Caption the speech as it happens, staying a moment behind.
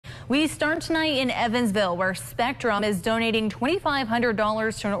We start tonight in Evansville, where Spectrum is donating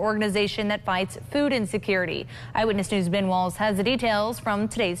 $2,500 to an organization that fights food insecurity. Eyewitness News' Ben Walls has the details from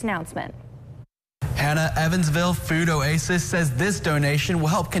today's announcement. Hannah, Evansville Food Oasis says this donation will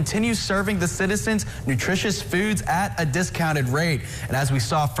help continue serving the citizens nutritious foods at a discounted rate. And as we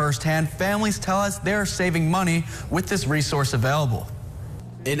saw firsthand, families tell us they're saving money with this resource available.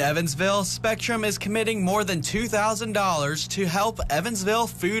 In Evansville, Spectrum is committing more than $2,000 to help Evansville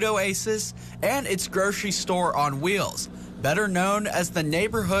Food Oasis and its grocery store on wheels, better known as the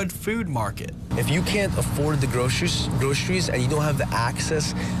neighborhood food market. If you can't afford the groceries and you don't have the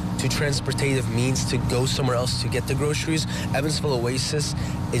access to transportative means to go somewhere else to get the groceries, Evansville Oasis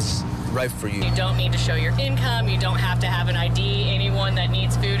is right for you. You don't need to show your income. You don't have to have an ID. Anyone that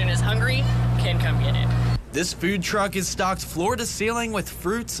needs food and is hungry can come get it. This food truck is stocked floor to ceiling with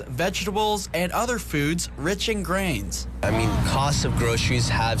fruits, vegetables, and other foods rich in grains. I mean, costs of groceries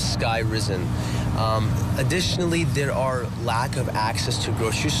have sky risen. Additionally, there are lack of access to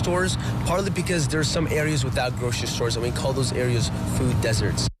grocery stores, partly because there are some areas without grocery stores, and we call those areas food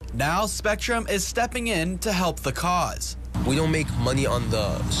deserts. Now, Spectrum is stepping in to help the cause. We don't make money on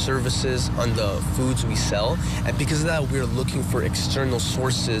the services, on the foods we sell, and because of that, we're looking for external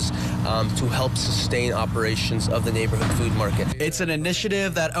sources to help sustain operations of the neighborhood food market. It's an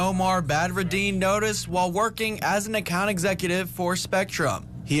initiative that Omar Badreddin noticed while working as an account executive for Spectrum.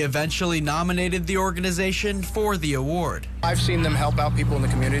 He eventually nominated the organization for the award. I've seen them help out people in the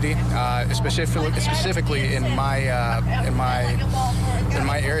community, specifically in my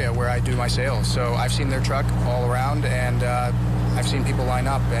area where I do my sales. So I've seen their truck all around, and I've seen people line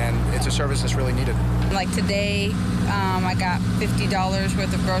up, and it's a service that's really needed. Like today, I got $50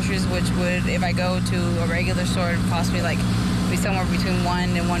 worth of groceries, which would, if I go to a regular store, it'd cost me be somewhere between $1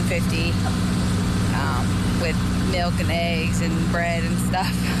 and $1.50 with milk and eggs and bread and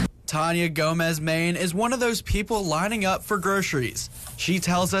stuff. Tanya Gomez-Main is one of those people lining up for groceries. She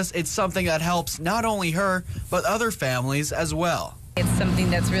tells us it's something that helps not only her, but other families as well. It's something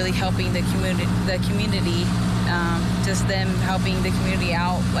that's really helping the community. Just them helping the community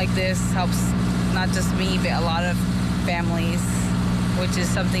out like this helps not just me, but a lot of families, which is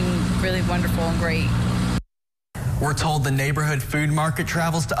something really wonderful and great. We're told the neighborhood food market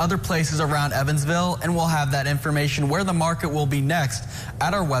travels to other places around Evansville, and we'll have that information where the market will be next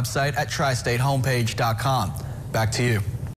at our website at tristatehomepage.com. Back to you.